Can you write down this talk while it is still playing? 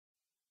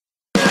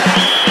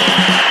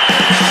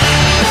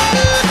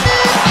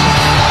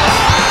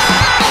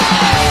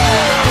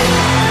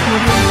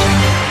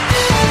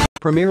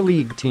Premier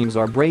League teams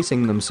are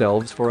bracing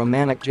themselves for a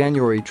manic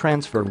January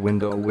transfer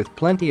window with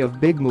plenty of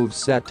big moves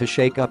set to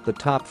shake up the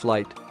top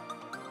flight.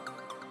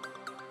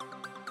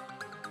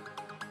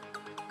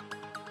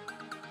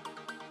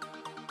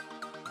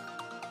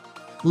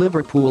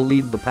 Liverpool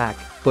lead the pack,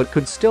 but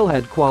could still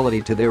add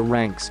quality to their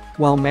ranks,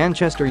 while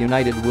Manchester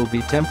United will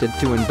be tempted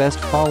to invest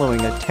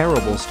following a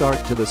terrible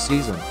start to the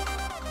season.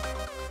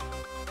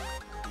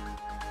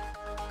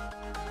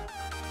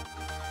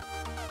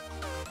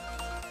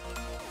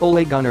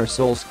 Ole Gunnar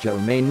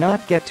Solskjaer may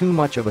not get too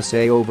much of a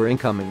say over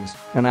incomings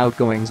and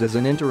outgoings as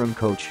an interim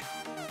coach.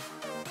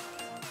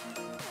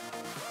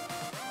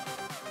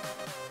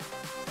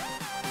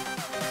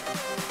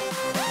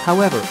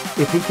 However,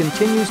 if he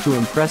continues to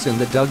impress in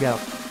the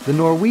dugout, the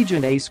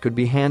Norwegian ace could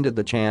be handed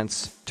the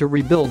chance to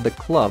rebuild the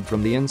club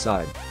from the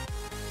inside.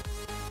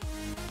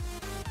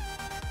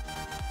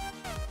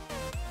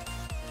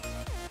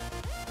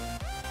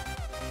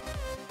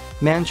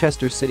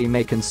 Manchester City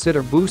may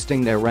consider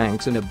boosting their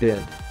ranks in a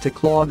bid to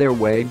claw their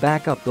way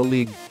back up the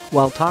league,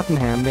 while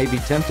Tottenham may be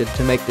tempted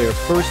to make their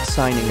first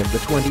signing of the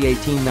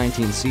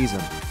 2018-19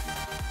 season.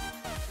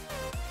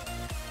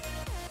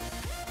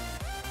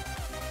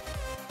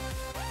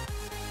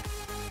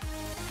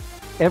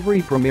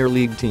 Every Premier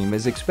League team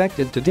is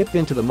expected to dip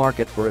into the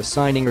market for a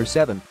signing or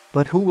seven,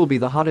 but who will be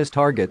the hottest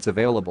targets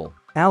available?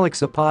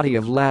 Apati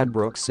of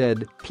Ladbrokes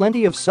said,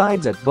 "Plenty of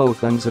sides at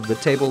both ends of the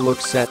table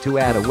look set to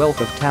add a wealth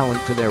of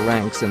talent to their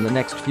ranks in the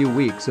next few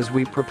weeks as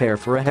we prepare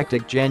for a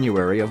hectic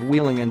January of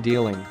wheeling and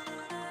dealing."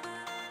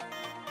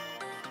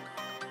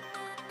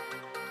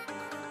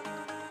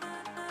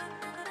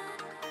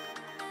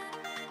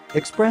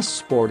 Express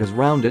Sport has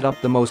rounded up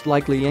the most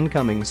likely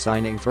incoming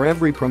signing for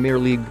every Premier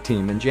League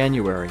team in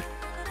January.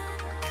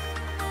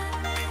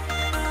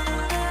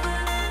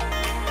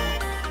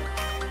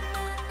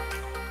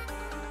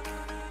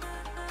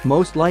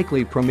 Most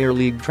likely Premier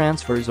League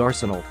transfers: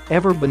 Arsenal,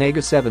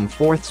 Banega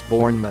 7/4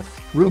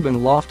 Bournemouth,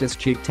 Ruben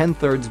Loftus-Cheek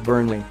 10/3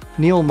 Burnley,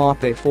 Neal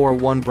Maupay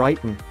 4/1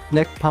 Brighton,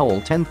 Nick Powell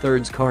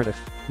 10/3 Cardiff,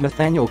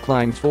 Nathaniel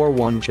Clyne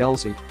 4/1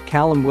 Chelsea,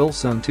 Callum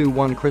Wilson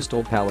 2/1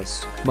 Crystal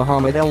Palace,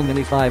 Mohamed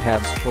Elneny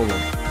 5/2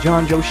 Fulham,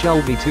 Jonjo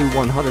Shelvey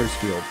 2/1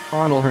 Huddersfield,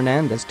 Onel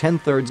Hernandez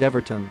 10/3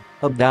 Everton,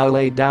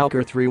 Abdoulaye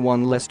Doucoure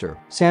 3/1 Leicester,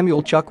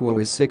 Samuel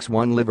Chukwueze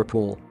 6/1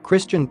 Liverpool,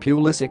 Christian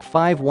Pulisic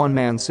 5/1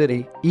 Man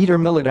City, Eder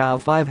Militao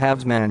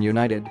 5/2 Man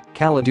United,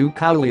 Kalidou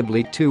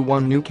Kouliably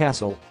 2/1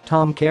 Newcastle,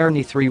 Tom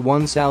Kearney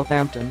 3/1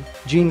 Southampton,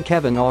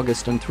 Jean-Kevin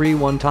Augustin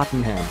 3/1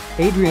 Tottenham,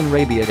 Adrien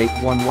Rabiot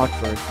 8/1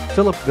 Watford,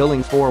 Philip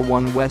Billing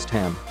 4/1 West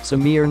Ham,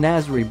 Samir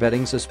Nasri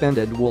betting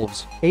suspended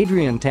Wolves,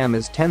 Adrien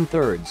Tameze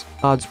 10/3,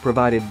 odds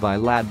provided by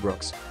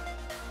Ladbrokes.